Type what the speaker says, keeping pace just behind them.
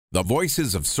The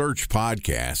Voices of Search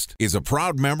podcast is a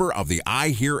proud member of the I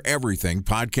Hear Everything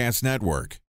podcast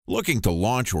network. Looking to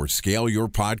launch or scale your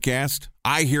podcast?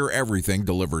 I Hear Everything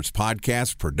delivers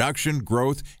podcast production,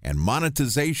 growth, and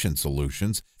monetization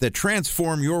solutions that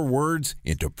transform your words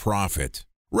into profit.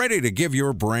 Ready to give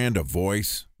your brand a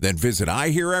voice? Then visit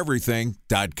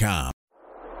iheareverything.com.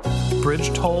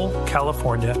 Bridge toll,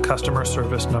 California, customer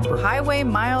service number. Highway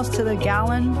miles to the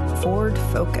gallon, Ford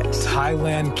Focus.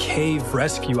 Thailand cave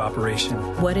rescue operation.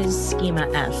 What is Schema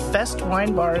F? Best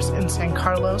wine bars in San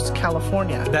Carlos,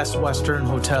 California. Best Western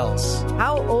hotels.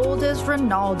 How old is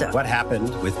Ronaldo? What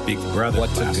happened with Big Brother?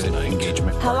 What's a good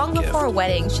engagement? How long before a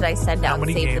wedding should I send out How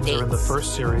many save games the dates? are in the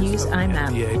first series? Use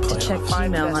IMAP to check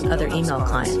email on other email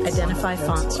clients. Identify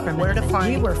fonts from Where to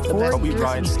find We were 4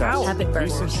 years out. Habit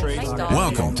burgers.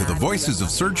 Welcome to the Voices of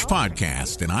Search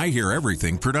podcast, and I Hear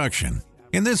Everything production.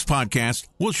 In this podcast,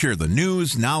 we'll share the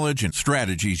news, knowledge, and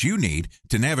strategies you need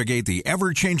to navigate the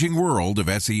ever-changing world of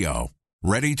SEO.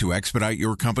 Ready to expedite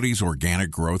your company's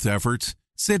organic growth efforts?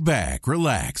 Sit back,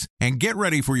 relax, and get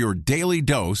ready for your daily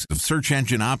dose of search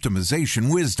engine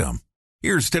optimization wisdom.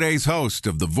 Here's today's host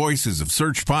of the Voices of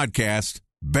Search podcast,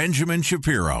 Benjamin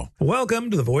Shapiro.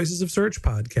 Welcome to the Voices of Search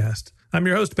podcast. I'm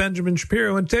your host, Benjamin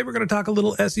Shapiro, and today we're going to talk a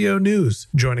little SEO news.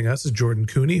 Joining us is Jordan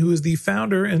Koene, who is the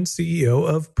founder and CEO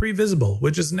of Previsible,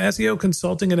 which is an SEO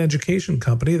consulting and education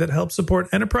company that helps support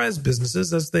enterprise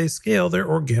businesses as they scale their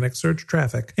organic search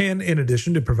traffic. And in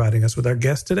addition to providing us with our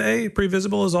guest today,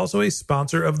 Previsible is also a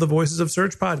sponsor of the Voices of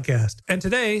Search podcast. And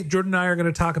today, Jordan and I are going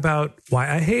to talk about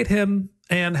why I hate him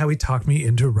and how he talked me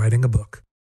into writing a book.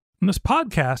 And this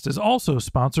podcast is also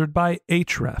sponsored by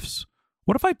Ahrefs.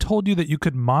 What if I told you that you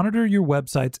could monitor your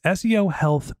website's SEO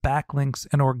health, backlinks,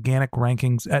 and organic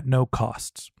rankings at no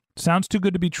costs? Sounds too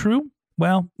good to be true?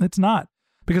 Well, it's not,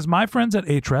 because my friends at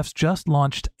Ahrefs just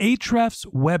launched Ahrefs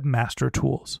Webmaster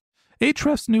Tools.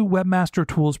 Ahrefs' new Webmaster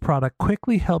Tools product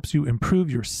quickly helps you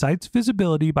improve your site's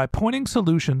visibility by pointing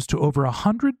solutions to over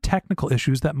 100 technical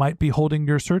issues that might be holding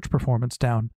your search performance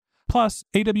down. Plus,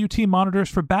 AWT monitors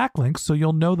for backlinks so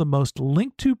you'll know the most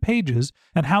linked to pages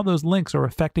and how those links are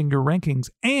affecting your rankings.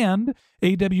 And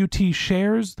AWT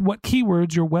shares what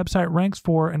keywords your website ranks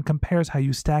for and compares how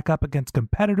you stack up against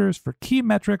competitors for key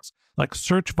metrics like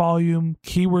search volume,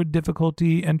 keyword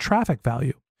difficulty, and traffic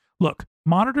value. Look,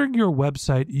 monitoring your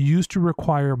website used to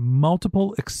require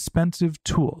multiple expensive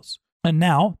tools. And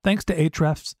now, thanks to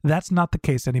Ahrefs, that's not the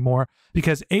case anymore,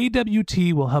 because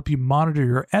AWT will help you monitor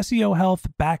your SEO health,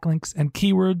 backlinks, and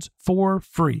keywords for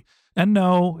free. And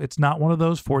no, it's not one of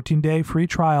those 14-day free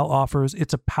trial offers.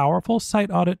 It's a powerful site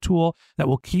audit tool that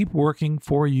will keep working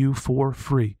for you for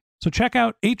free. So check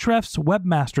out Ahrefs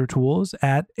Webmaster Tools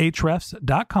at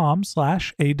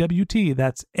ahrefs.com/AWT.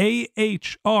 That's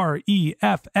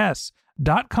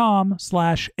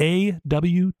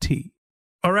ahrefs.com/AWT.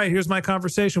 All right, here's my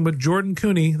conversation with Jordan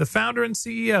Koene, the founder and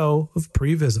CEO of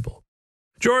Previsible.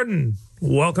 Jordan,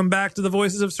 welcome back to the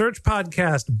Voices of Search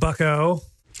podcast, bucko.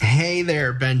 Hey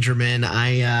there, Benjamin.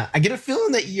 I get a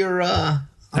feeling that you're I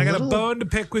got a bone to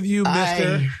pick with you,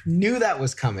 mister. I knew that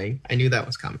was coming.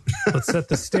 Let's set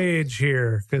the stage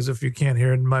here, because if you can't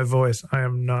hear my voice, I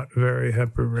am not very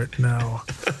happy right now.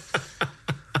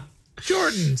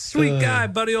 Jordan, sweet guy,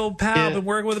 buddy, old pal. Yeah. Been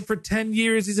working with him for 10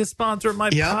 years. He's a sponsor of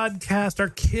my podcast. Our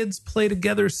kids play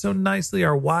together so nicely.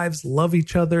 Our wives love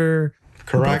each other.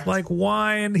 Correct. Both like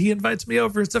wine. He invites me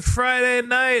over. It's a Friday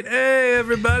night. Hey,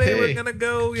 everybody, we're going to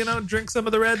go, drink some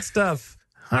of the red stuff.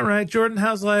 All right, Jordan,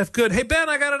 how's life? Good. Hey, Ben,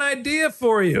 I got an idea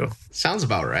for you. Sounds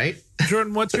about right.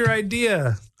 Jordan, what's your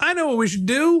idea? I know what we should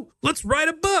do. Let's write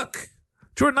a book.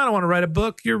 Jordan, I don't want to write a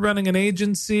book. You're running an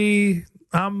agency.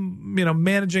 I'm,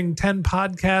 managing 10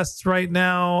 podcasts right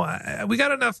now. We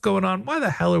got enough going on. Why the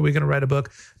hell are we going to write a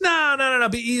book? No.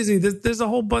 Be easy. There's a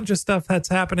whole bunch of stuff that's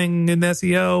happening in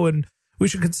SEO, and we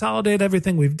should consolidate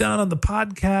everything we've done on the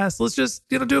podcast. Let's just,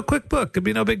 do a quick book. It'd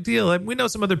be no big deal. We know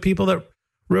some other people that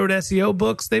wrote SEO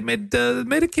books. They made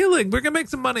a killing. We're going to make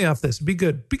some money off this. Be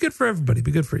good. Be good for everybody.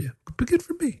 Be good for you. Be good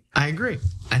for me. I agree.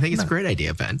 I think it's a great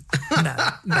idea, Ben.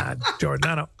 Nah, Jordan.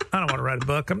 I don't want to write a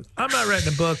book. I'm not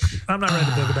writing a book. I'm not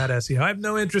writing a book about SEO. I have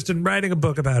no interest in writing a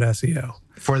book about SEO.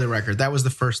 For the record, that was the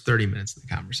first 30 minutes of the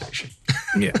conversation.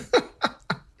 Yeah.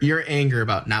 Your anger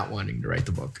about not wanting to write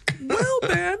the book. Well,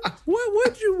 man, what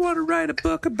would you want to write a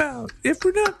book about if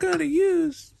we're not going to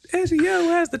use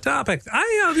SEO as the topic?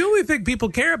 The only thing people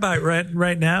care about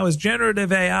right now is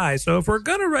generative AI. So if we're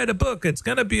going to write a book, it's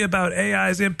going to be about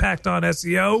AI's impact on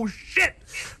SEO. Shit.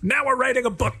 Now we're writing a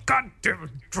book. God damn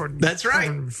it. That's right.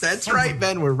 That's right,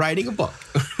 Ben. We're writing a book.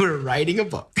 We're writing a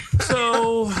book.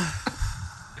 So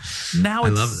Now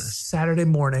it's Saturday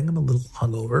morning. I'm a little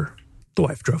hungover. The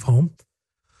wife drove home.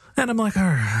 And I'm like, all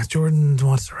right, Jordan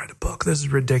wants to write a book. This is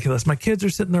ridiculous. My kids are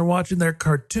sitting there watching their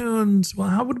cartoons. Well,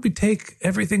 how would we take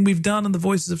everything we've done on the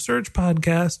Voices of Search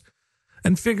podcast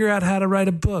and figure out how to write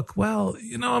a book? Well,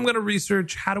 I'm going to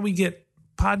research how do we get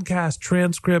podcast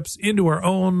transcripts into our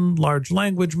own large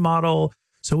language model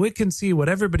so it can see what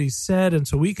everybody's said and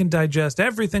so we can digest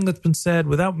everything that's been said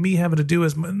without me having to do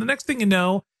as much. And the next thing you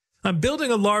know, I'm building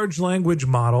a large language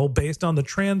model based on the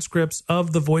transcripts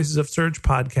of the Voices of Search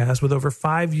podcast with over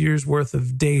 5 years worth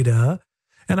of data.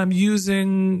 And I'm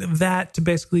using that to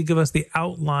basically give us the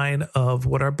outline of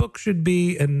what our book should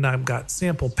be. And I've got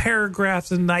sample paragraphs.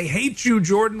 And I hate you,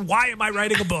 Jordan. Why am I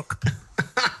writing a book?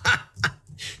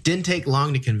 Didn't take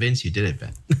long to convince you, did it,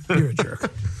 Ben? You're a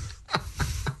jerk.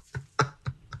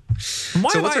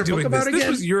 Why am I doing this? This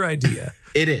was your idea.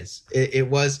 It is. It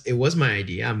was my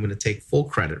idea. I'm going to take full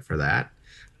credit for that.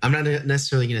 I'm not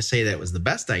necessarily going to say that was the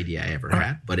best idea I ever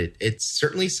had, but it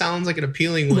certainly sounds like an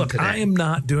appealing one today. I am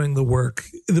not doing the work.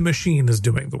 The machine is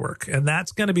doing the work. And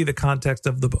that's going to be the context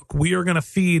of the book. We are going to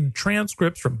feed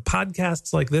transcripts from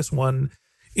podcasts like this one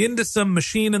into some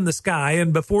machine in the sky.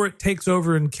 And before it takes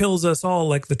over and kills us all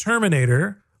like the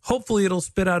Terminator, hopefully it'll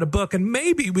spit out a book and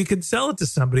maybe we could sell it to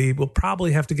somebody. We'll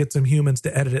probably have to get some humans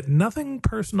to edit it. Nothing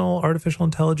personal, artificial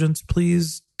intelligence.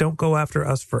 Please don't go after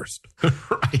us first.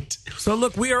 Right. So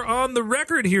look, we are on the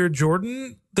record here,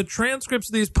 Jordan. The transcripts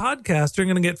of these podcasts are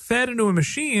going to get fed into a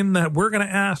machine that we're going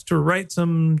to ask to write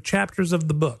some chapters of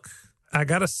the book. I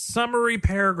got a summary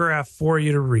paragraph for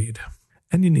you to read,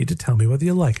 and you need to tell me whether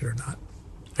you like it or not.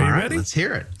 Are you ready? Let's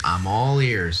hear it. I'm all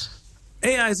ears.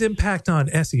 AI's impact on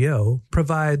SEO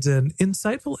provides an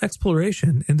insightful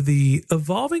exploration into the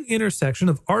evolving intersection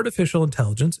of artificial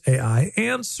intelligence, AI,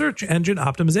 and search engine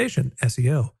optimization,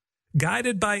 SEO.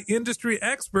 Guided by industry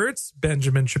experts,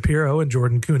 Benjamin Shapiro and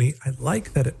Jordan Koene. I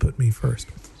like that it put me first.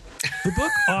 The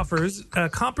book offers a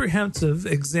comprehensive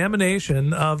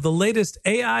examination of the latest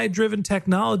AI-driven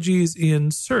technologies in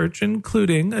search,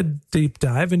 including a deep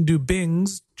dive into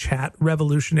Bing's chat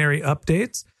revolutionary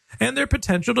updates and their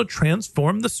potential to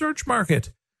transform the search market.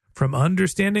 From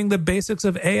understanding the basics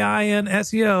of AI and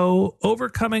SEO,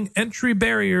 overcoming entry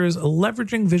barriers,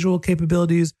 leveraging visual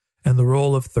capabilities, and the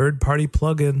role of third-party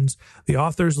plugins, the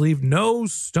authors leave no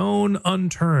stone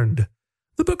unturned.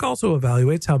 The book also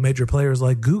evaluates how major players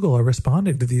like Google are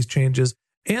responding to these changes,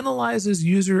 analyzes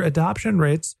user adoption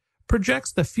rates,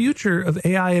 projects the future of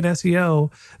AI and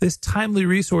SEO. This timely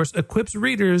resource equips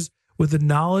readers with the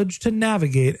knowledge to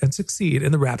navigate and succeed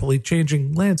in the rapidly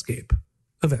changing landscape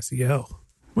of SEO.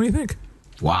 What do you think?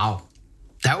 Wow.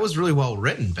 That was really well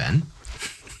written, Ben.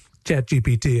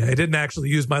 ChatGPT. I didn't actually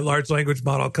use my large language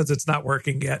model because it's not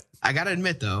working yet. I got to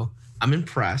admit, though, I'm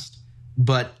impressed,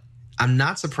 but I'm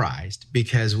not surprised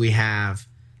because we have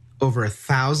over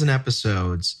 1,000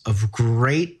 episodes of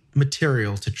great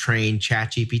material to train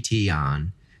ChatGPT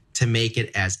on to make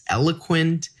it as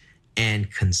eloquent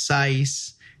and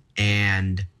concise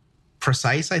and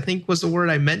precise, I think was the word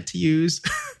I meant to use.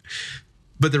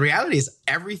 But the reality is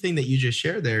everything that you just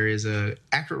shared there is an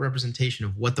accurate representation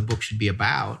of what the book should be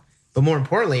about. But more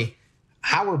importantly,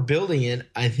 how we're building it,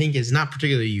 I think, is not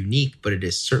particularly unique, but it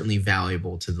is certainly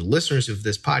valuable to the listeners of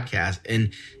this podcast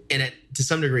and to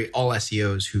some degree, all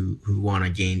SEOs who want to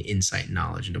gain insight and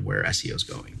knowledge into where SEO is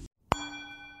going.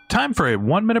 Time for a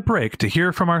 1-minute break to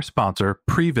hear from our sponsor,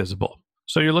 Previsible.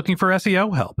 So you're looking for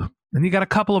SEO help, and you got a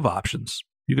couple of options.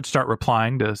 You could start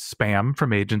replying to spam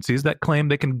from agencies that claim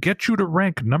they can get you to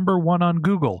rank #1 on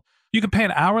Google. You can pay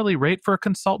an hourly rate for a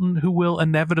consultant who will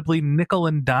inevitably nickel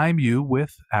and dime you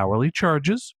with hourly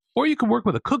charges. Or you can work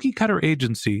with a cookie-cutter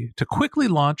agency to quickly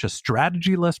launch a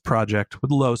strategy-less project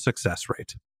with low success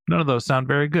rate. None of those sound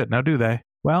very good, now do they?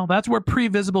 Well, that's where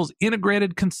Previsible's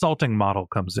integrated consulting model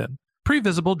comes in.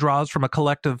 Previsible draws from a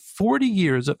collective 40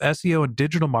 years of SEO and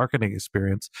digital marketing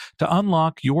experience to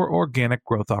unlock your organic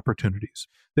growth opportunities.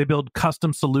 They build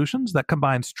custom solutions that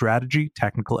combine strategy,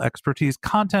 technical expertise,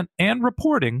 content, and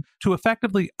reporting to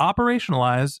effectively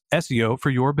operationalize SEO for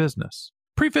your business.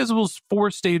 Previsible's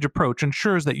 4-stage approach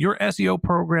ensures that your SEO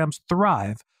programs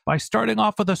thrive by starting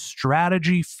off with a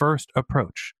strategy-first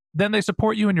approach. Then they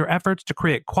support you in your efforts to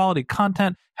create quality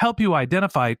content, help you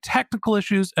identify technical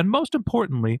issues, and most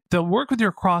importantly, they'll work with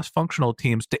your cross-functional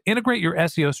teams to integrate your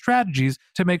SEO strategies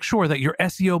to make sure that your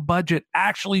SEO budget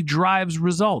actually drives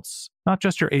results, not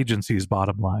just your agency's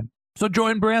bottom line. So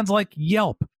join brands like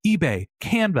Yelp, eBay,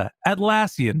 Canva,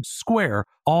 Atlassian, Square,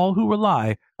 all who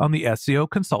rely on the SEO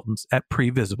consultants at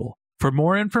Previsible. For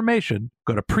more information,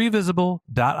 go to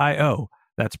previsible.io.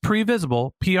 That's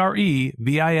Previsible,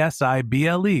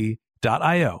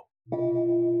 Previsible.io.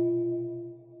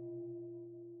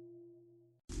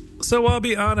 So I'll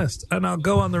be honest, and I'll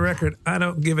go on the record, I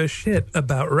don't give a shit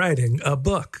about writing a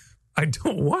book. I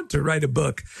don't want to write a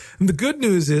book. And the good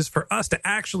news is for us to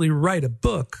actually write a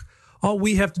book, all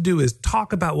we have to do is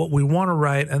talk about what we want to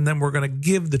write, and then we're going to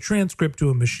give the transcript to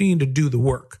a machine to do the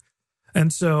work.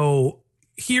 And so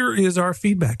here is our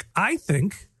feedback. I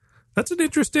think that's an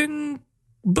interesting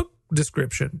book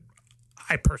description.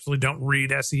 I personally don't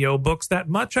read SEO books that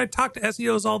much. I talk to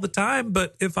SEOs all the time,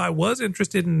 but if I was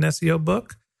interested in an SEO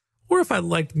book, or if I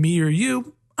liked me or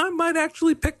you, I might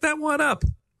actually pick that one up.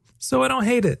 So I don't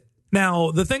hate it.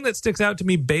 Now, the thing that sticks out to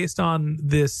me based on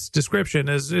this description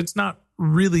is it's not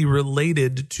really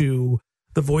related to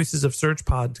the Voices of Search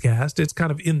podcast. It's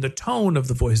kind of in the tone of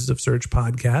the Voices of Search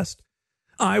podcast.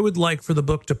 I would like for the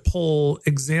book to pull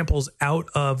examples out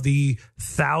of the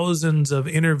thousands of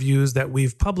interviews that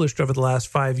we've published over the last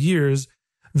 5 years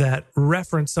that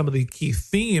reference some of the key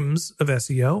themes of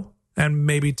SEO, and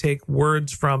maybe take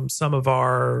words from some of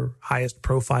our highest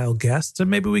profile guests, and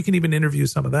maybe we can even interview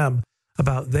some of them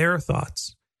about their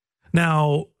thoughts.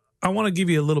 Now, I want to give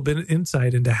you a little bit of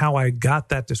insight into how I got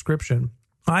that description.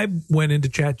 I went into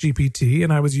ChatGPT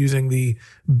and I was using the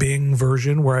Bing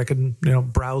version where I can,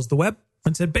 browse the web,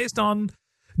 and said, based on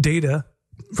data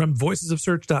from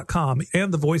voicesofsearch.com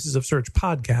and the Voices of Search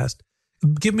podcast,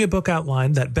 give me a book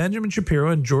outline that Benjamin Shapiro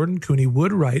and Jordan Koene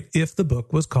would write if the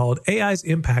book was called AI's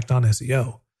Impact on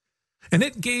SEO. And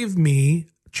it gave me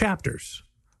chapters.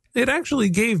 It actually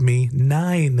gave me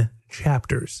 9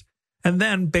 chapters. And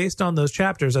then based on those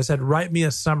chapters, I said, write me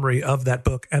a summary of that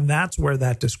book. And that's where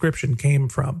that description came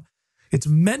from. It's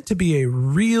meant to be a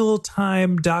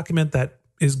real-time document that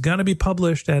is going to be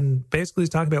published and basically is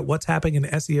talking about what's happening in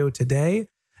SEO today.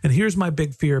 And here's my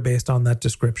big fear based on that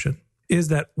description, is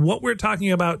that what we're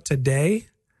talking about today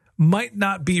might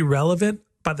not be relevant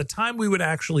by the time we would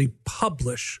actually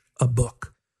publish a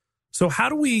book. So how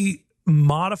do we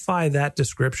modify that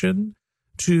description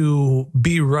to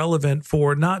be relevant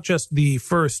for not just the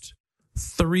first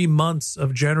 3 months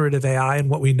of generative AI and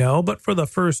what we know, but for the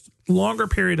first longer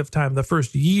period of time, the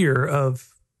first year of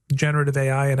generative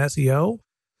AI and SEO?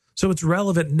 So it's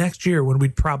relevant next year when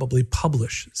we'd probably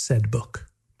publish said book.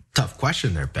 Tough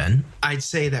question there, Ben. I'd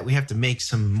say that we have to make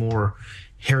some more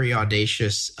hairy,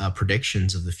 audacious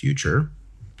predictions of the future,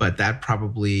 but that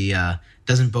probably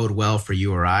doesn't bode well for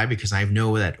you or I, because I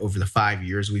know that over the 5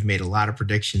 years, we've made a lot of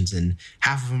predictions and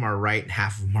half of them are right and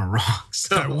half of them are wrong.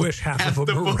 So I wish half of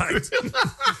them were right.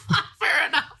 Fair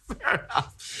enough.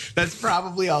 That's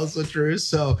probably also true.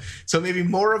 So maybe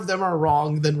more of them are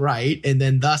wrong than right, and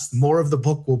then thus more of the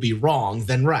book will be wrong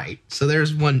than right. So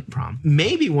there's one problem.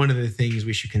 Maybe one of the things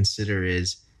we should consider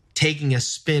is taking a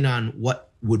spin on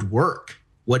what would work,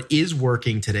 what is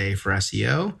working today for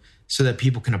SEO, so that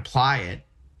people can apply it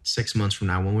 6 months from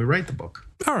now when we write the book.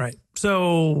 All right.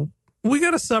 So we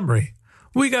got a summary.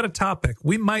 We got a topic.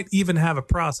 We might even have a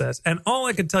process. And all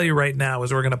I can tell you right now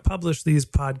is we're going to publish these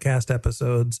podcast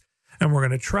episodes, and we're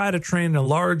going to try to train a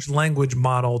large language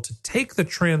model to take the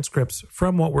transcripts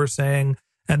from what we're saying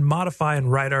and modify and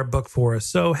write our book for us.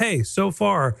 So, hey, so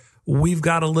far, we've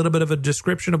got a little bit of a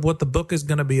description of what the book is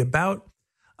going to be about.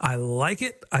 I like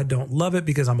it. I don't love it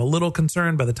because I'm a little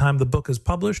concerned by the time the book is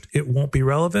published, it won't be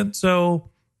relevant. So,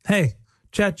 hey,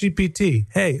 ChatGPT,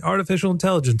 hey, artificial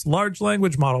intelligence, large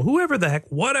language model, whoever the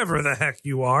heck, whatever the heck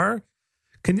you are,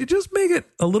 can you just make it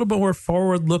a little bit more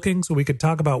forward looking so we could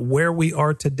talk about where we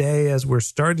are today as we're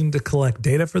starting to collect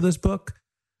data for this book?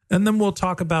 And then we'll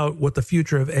talk about what the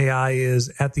future of AI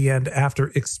is at the end after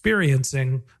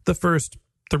experiencing the first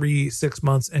 3, 6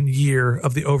 months and year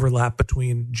of the overlap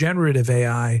between generative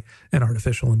AI and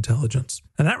artificial intelligence.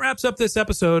 And that wraps up this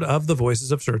episode of the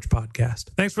Voices of Search podcast.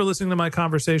 Thanks for listening to my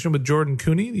conversation with Jordan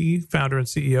Koene, the founder and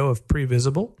CEO of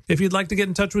Previsible. If you'd like to get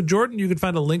in touch with Jordan, you can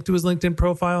find a link to his LinkedIn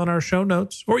profile in our show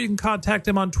notes, or you can contact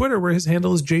him on Twitter where his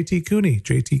handle is JT Koene,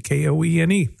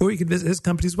 JTKOENE, or you can visit his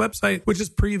company's website, which is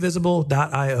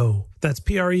previsible.io. That's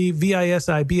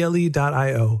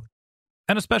previsible.io.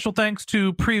 And a special thanks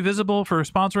to Previsible for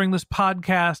sponsoring this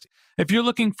podcast. If you're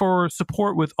looking for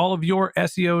support with all of your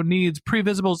SEO needs,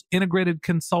 Previsible's integrated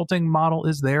consulting model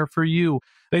is there for you.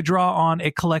 They draw on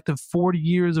a collective 40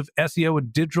 years of SEO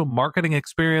and digital marketing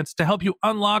experience to help you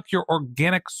unlock your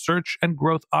organic search and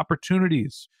growth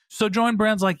opportunities. So join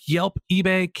brands like Yelp,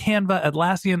 eBay, Canva,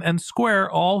 Atlassian, and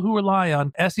Square, all who rely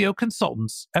on SEO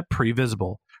consultants at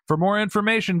Previsible. For more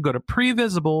information, go to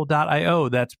previsible.io.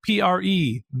 That's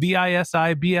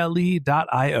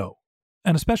previsible.io.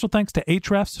 And a special thanks to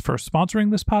Ahrefs for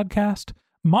sponsoring this podcast.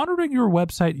 Monitoring your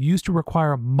website used to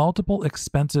require multiple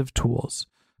expensive tools,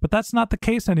 but that's not the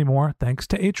case anymore thanks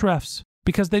to Ahrefs.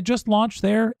 because they just launched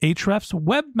their Ahrefs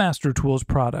Webmaster Tools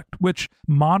product, which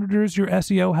monitors your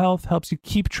SEO health, helps you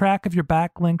keep track of your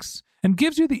backlinks, and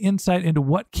gives you the insight into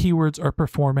what keywords are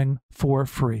performing for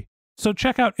free. So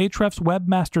check out Ahrefs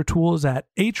Webmaster Tools at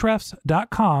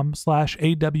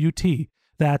ahrefs.com/AWT.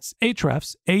 That's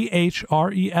Ahrefs,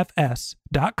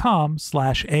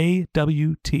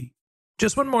 ahrefs.com/AWT.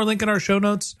 Just one more link in our show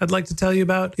notes I'd like to tell you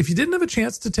about. If you didn't have a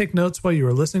chance to take notes while you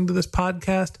were listening to this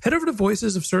podcast, head over to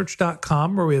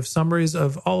voicesofsearch.com, where we have summaries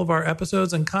of all of our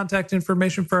episodes and contact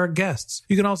information for our guests.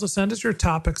 You can also send us your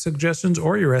topic suggestions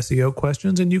or your SEO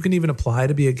questions, and you can even apply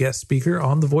to be a guest speaker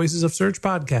on the Voices of Search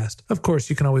podcast. Of course,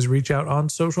 you can always reach out on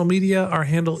social media. Our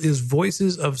handle is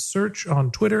Voices of Search on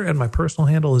Twitter, and my personal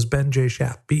handle is Ben J.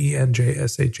 Shap,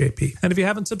 BenJShap. And if you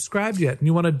haven't subscribed yet and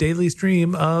you want a daily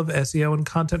stream of SEO and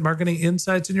content marketing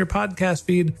insights in your podcast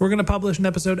feed, we're going to publish an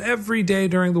episode every day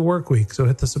during the work week. So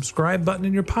hit the subscribe button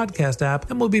in your podcast app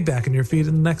and we'll be back in your feed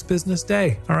in the next business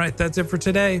day. All right, that's it for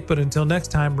today. But until next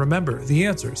time, remember, the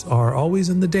answers are always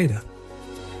in the data.